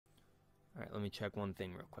Alright, let me check one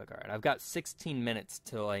thing real quick. Alright, I've got 16 minutes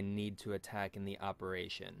till I need to attack in the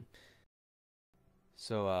operation.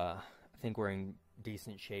 So, I think we're in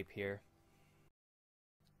decent shape here.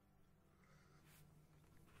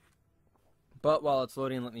 But while it's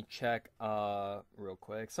loading, let me check real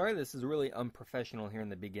quick. Sorry, this is really unprofessional here in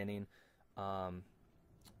the beginning. It'll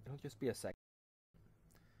just be a second.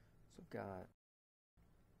 So I've got...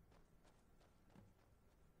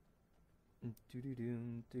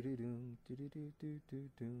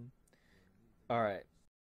 Alright.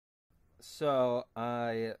 So,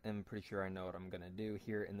 I am pretty sure I know what I'm going to do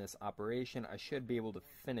here in this operation. I should be able to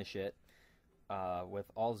finish it with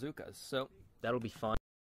all Zukas. So, that'll be fun.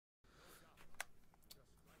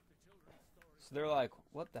 So they're like,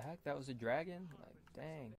 what the heck? That was a dragon? Like,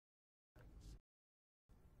 dang.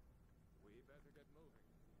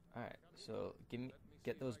 Alright, so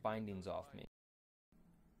get those bindings off me.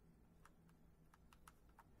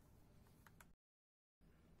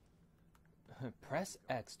 Press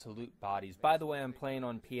X to loot bodies. By the way, I'm playing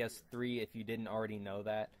on PS3 if you didn't already know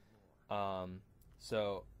that.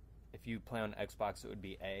 So if you play on Xbox, it would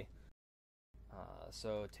be A.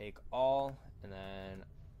 So take all, and then...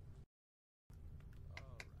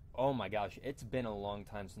 Oh my gosh, it's been a long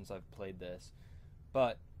time since I've played this.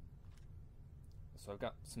 But, so I've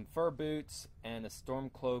got some fur boots and a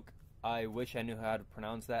storm cloak. I wish I knew how to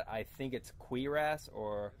pronounce that. I think it's Cuirass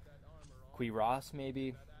or Cuirass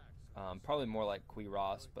maybe. Probably more like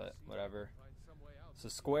Cuirass, but whatever. So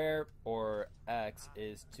square or X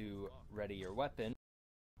is to ready your weapon.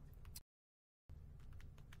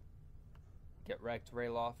 Get wrecked,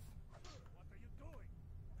 Rayloff.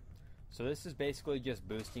 So this is basically just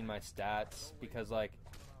boosting my stats because, like,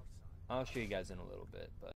 I'll show you guys in a little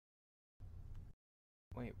bit, but...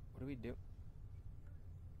 Wait, what do we do?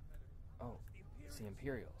 Oh, it's the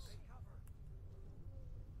Imperials.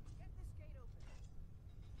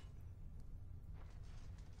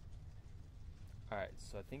 Alright,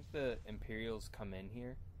 so I think the Imperials come in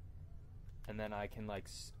here, and then I can, like,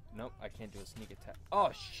 nope, I can't do a sneak attack.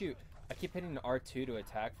 Oh, shoot! I keep hitting R2 to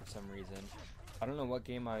attack for some reason. I don't know what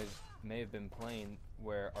game I may have been playing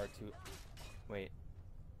where R2... Wait.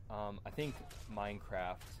 I think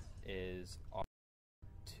Minecraft is R2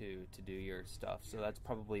 to do your stuff, so that's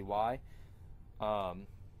probably why. But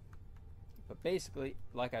basically,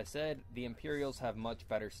 like I said, the Imperials have much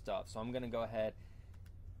better stuff, so I'm going to go ahead,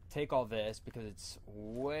 take all this, because it's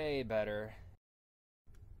way better.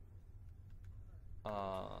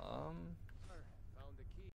 Alright,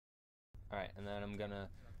 and then I'm going to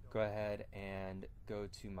go ahead and go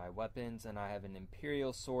to my weapons, and I have an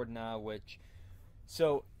Imperial sword now, which...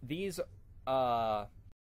 So, these,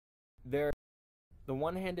 they're the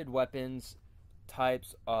one-handed weapons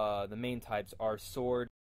types, the main types are sword,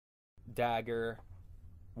 dagger,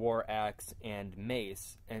 war axe, and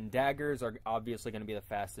mace. And daggers are obviously going to be the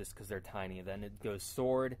fastest because they're tiny. Then it goes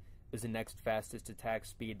sword is the next fastest attack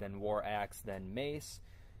speed, then war axe, then mace.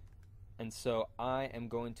 And so I am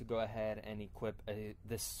going to go ahead and equip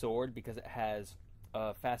this sword because it has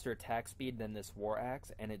a faster attack speed than this war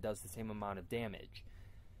axe, and it does the same amount of damage.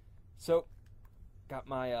 So, got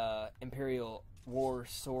my Imperial War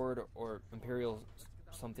sword, or Imperial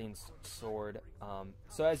something sword.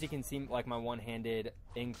 So as you can see, like, my one-handed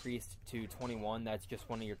increased to 21. That's just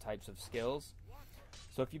one of your types of skills.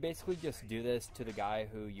 So if you basically just do this to the guy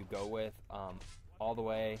who you go with all the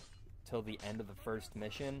way till the end of the first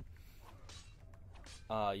mission,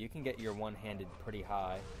 you can get your one-handed pretty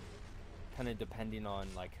high, kind of depending on,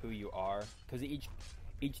 like, who you are, because each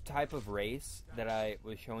type of race that I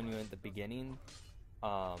was showing you at the beginning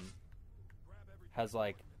has,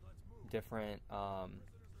 like, different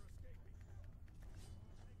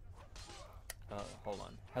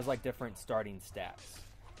has, like, different starting stats.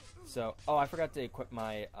 So, oh, I forgot to equip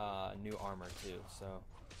my new armor too, so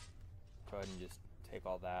go ahead and just take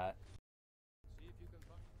all that.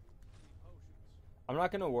 I'm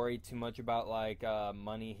not going to worry too much about, like,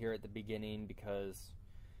 money here at the beginning because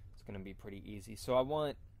it's going to be pretty easy. So I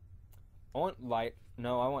want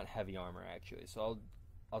heavy armor, actually. So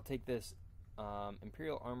I'll take this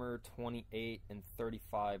Imperial armor, 28 and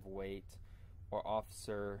 35 weight, or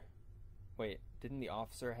officer. Wait, didn't the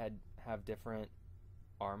officer have different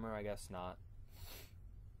armor? I guess not.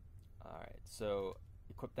 Alright, so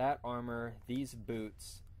equip that armor, these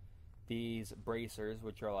boots, these bracers,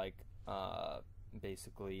 which are like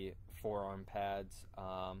basically forearm pads,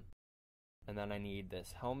 and then I need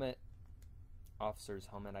this helmet, officer's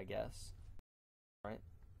helmet, I guess. Right?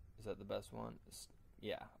 Is that the best one?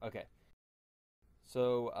 Yeah, okay.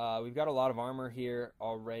 So we've got a lot of armor here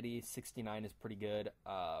already. 69 is pretty good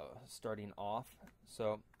starting off.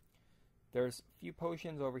 So There's a few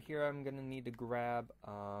potions over here I'm gonna need to grab.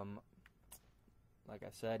 Like I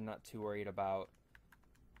said, not too worried about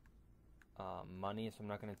money, so I'm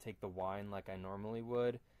not gonna take the wine like I normally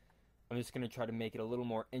would. I'm just gonna try to make it a little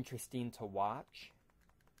more interesting to watch.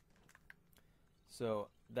 So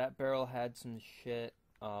that barrel had some shit.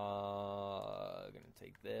 Gonna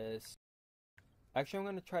take this. Actually, I'm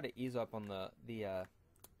gonna try to ease up on the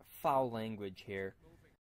foul language here.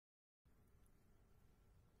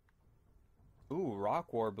 Ooh,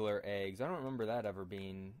 rock warbler eggs. I don't remember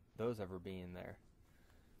those ever being there.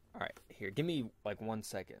 Alright, here, give me like 1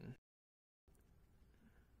 second.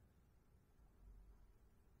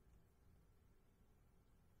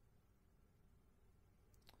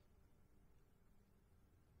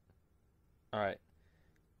 Alright.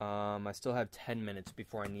 I still have 10 minutes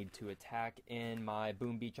before I need to attack in my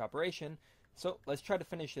Boom Beach operation. So, let's try to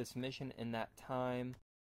finish this mission in that time.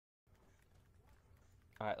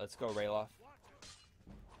 Alright, let's go, Rayloff.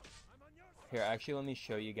 Here, actually, let me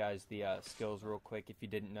show you guys the skills real quick if you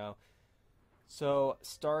didn't know. So,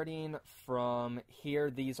 starting from here,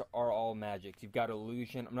 these are all magics. You've got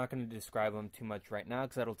Illusion. I'm not going to describe them too much right now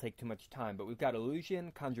because that'll take too much time. But we've got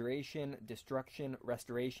Illusion, Conjuration, Destruction,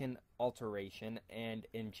 Restoration, Alteration, and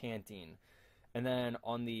Enchanting. And then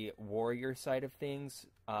on the Warrior side of things,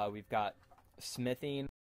 we've got Smithing,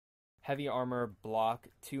 Heavy Armor, Block,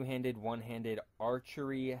 Two-Handed, One-Handed,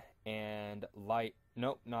 Archery, and Light...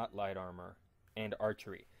 Nope, not Light Armor. And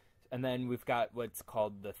Archery. And then we've got what's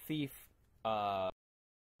called the Thief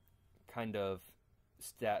kind of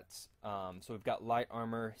stats. So we've got Light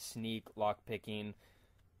Armor, Sneak, Lockpicking,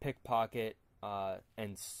 Pickpocket,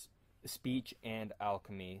 and Speech and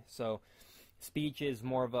Alchemy. So Speech is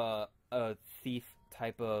more of a thief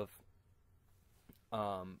type of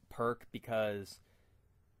perk because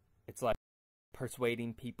it's like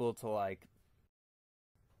persuading people to, like,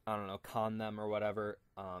 I don't know, con them or whatever.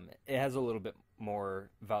 It has a little bit more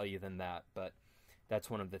value than that, but that's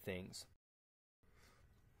one of the things.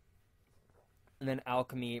 And then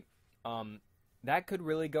Alchemy, that could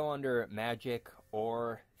really go under magic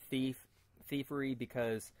or thievery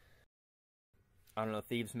because, I don't know,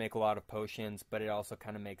 thieves make a lot of potions, but it also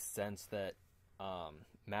kind of makes sense that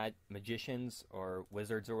magicians or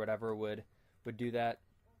wizards or whatever would do that.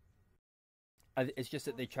 It's just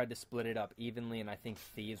that they tried to split it up evenly, and I think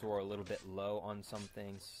thieves were a little bit low on some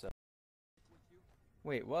things. So,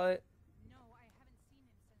 wait, what? No, I haven't seen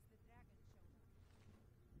him since the dragon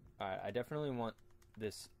showed up. Alright, I definitely want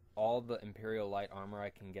all the Imperial Light Armor I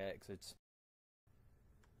can get, because it's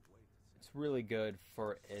really good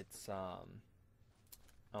for its, I'll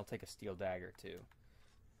take a Steel Dagger, too.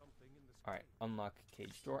 Alright, unlock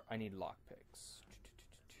cage door. I need lockpicks.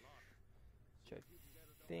 Which I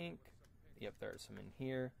think... Yep, there are some in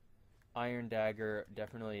here. Iron Dagger,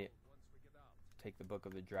 definitely take the Book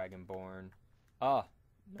of the Dragonborn. Ah,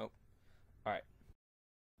 nope. Alright.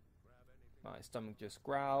 My stomach just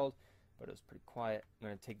growled, but it was pretty quiet. I'm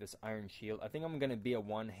going to take this Iron Shield. I think I'm going to be a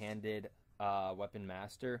one-handed weapon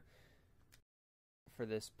master for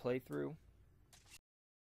this playthrough.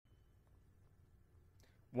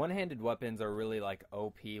 One-handed weapons are really, like,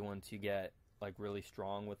 OP once you get, like, really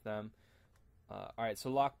strong with them. Alright, so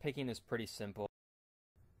lockpicking is pretty simple.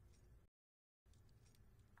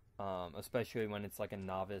 Especially when it's like a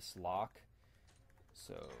novice lock.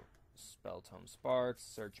 So, Spell Tome Sparks,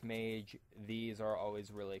 Search Mage, these are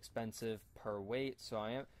always really expensive per weight. So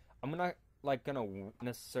I'm not like gonna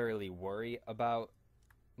necessarily worry about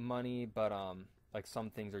money, but like some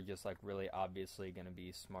things are just like really obviously gonna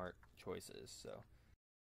be smart choices. So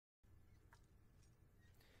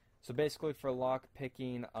basically for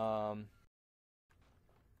lockpicking,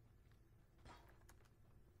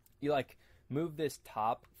 you like move this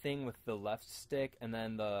top thing with the left stick, and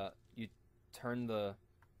then you turn the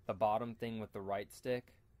bottom thing with the right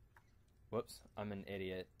stick. Whoops, I'm an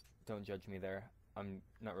idiot. Don't judge me there. I'm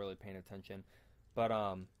not really paying attention. But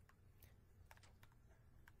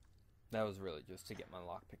that was really just to get my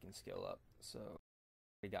lockpicking skill up. So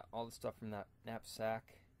we got all the stuff from that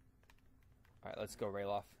knapsack. Alright, let's go,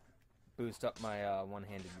 Rayloff. Boost up my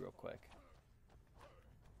one-handed real quick.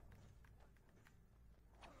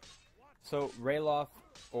 So, Rayloff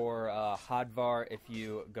or Hadvar, if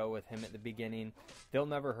you go with him at the beginning, they'll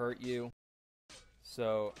never hurt you.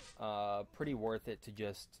 So, pretty worth it to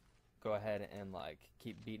just go ahead and, like,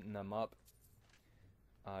 keep beating them up.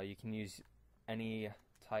 You can use any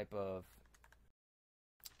type of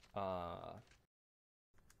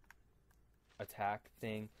attack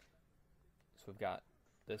thing. So, we've got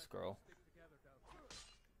this girl.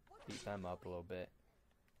 Beat them up a little bit.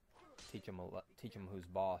 teach him who's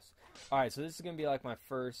boss. All right, so this is gonna be like my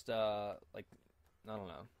first like, I don't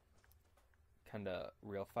know, kind of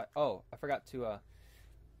real fight. Oh, I forgot to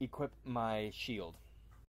equip my shield.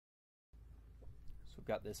 So we've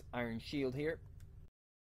got this iron shield here.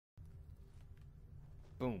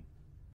 Boom.